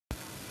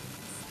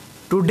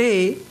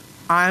Today,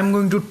 I am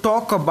going to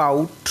talk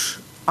about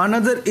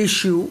another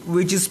issue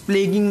which is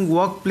plaguing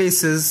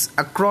workplaces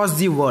across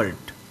the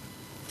world,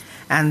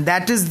 and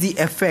that is the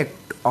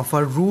effect of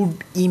a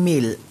rude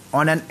email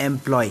on an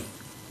employee.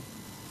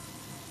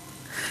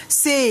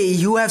 Say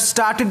you have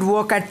started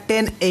work at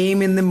 10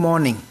 a.m. in the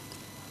morning,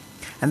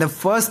 and the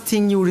first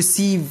thing you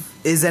receive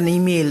is an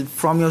email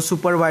from your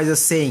supervisor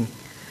saying,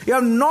 "You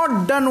have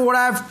not done what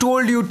I have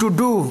told you to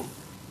do.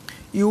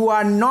 You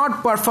are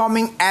not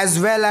performing as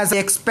well as I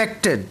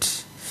expected.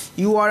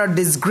 You are a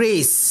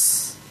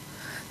disgrace.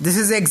 This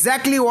is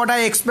exactly what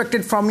I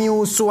expected from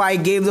you, so I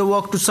gave the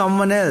work to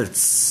someone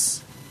else."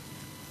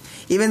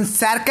 Even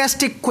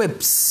sarcastic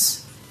quips.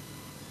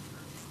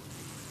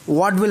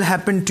 What will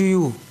happen to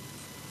you?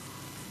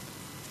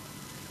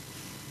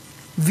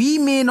 We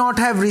may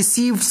not have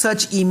received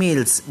such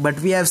emails, but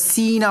we have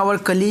seen our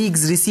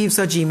colleagues receive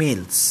such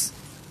emails.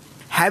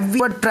 Have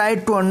we ever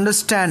tried to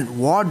understand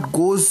what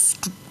goes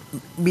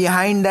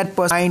behind that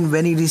person's mind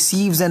when he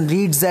receives and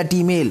reads that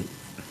email?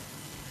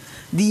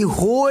 The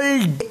whole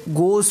day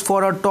goes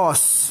for a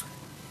toss.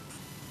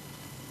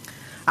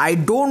 I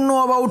don't know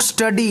about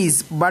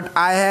studies, but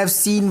I have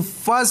seen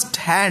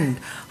firsthand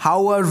how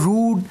a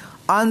rude,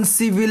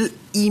 uncivil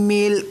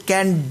email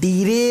can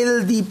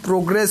derail the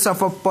progress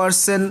of a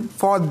person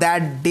for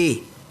that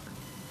day.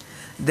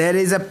 There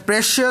is a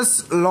precious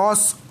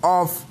loss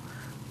of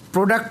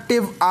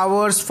productive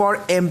hours for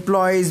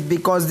employees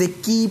because they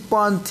keep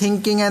on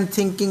thinking and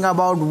thinking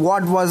about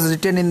what was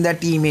written in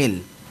that email.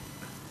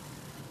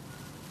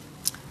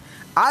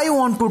 I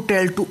want to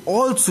tell to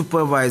all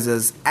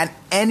supervisors and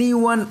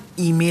anyone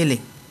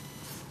emailing,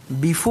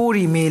 before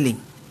emailing,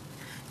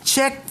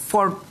 check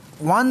for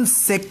 1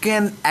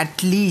 second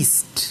at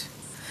least.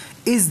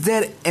 Is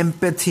there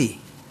empathy?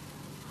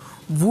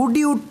 Would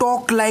you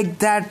talk like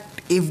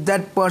that if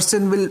that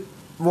person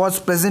was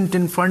present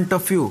in front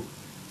of you?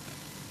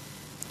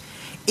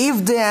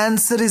 If the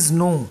answer is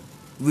no,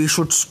 we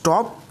should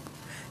stop,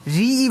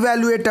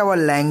 re-evaluate our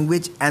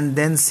language and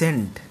then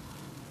send.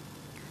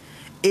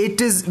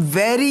 It is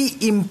very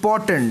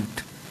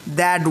important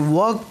that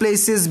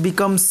workplaces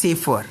become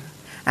safer,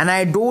 and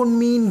I don't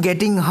mean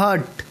getting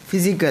hurt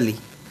physically.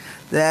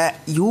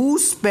 You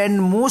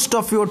spend most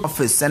of your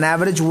office, an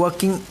average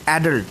working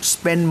adult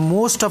spend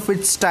most of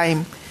its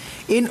time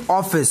in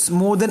office,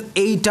 more than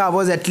 8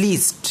 hours at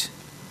least.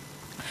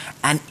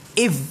 And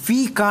if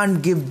we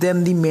can't give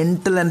them the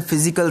mental and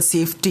physical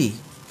safety,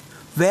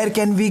 where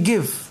can we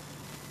give?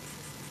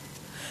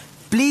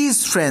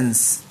 Please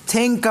friends,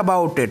 think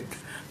about it.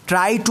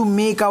 Try to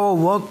make our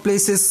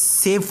workplaces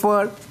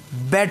safer,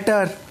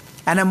 better,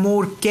 and a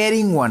more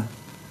caring one.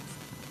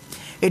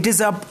 It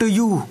is up to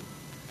you.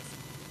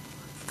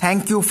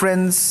 Thank you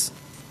friends.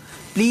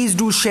 Please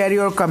do share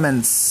your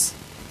comments.